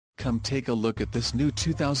Come take a look at this new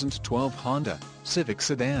 2012 Honda Civic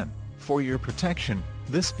Sedan. For your protection,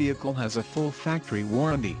 this vehicle has a full factory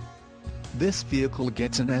warranty. This vehicle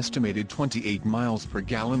gets an estimated 28 miles per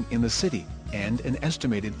gallon in the city, and an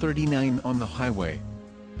estimated 39 on the highway.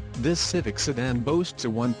 This Civic Sedan boasts a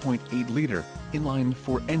 1.8-liter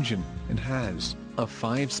inline-4 engine, and has a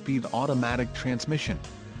 5-speed automatic transmission.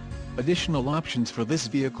 Additional options for this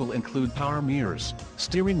vehicle include power mirrors,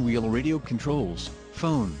 steering wheel radio controls,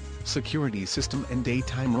 phone, security system and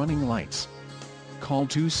daytime running lights. Call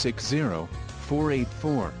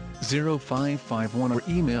 260-484-0551 or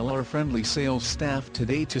email our friendly sales staff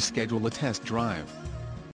today to schedule a test drive.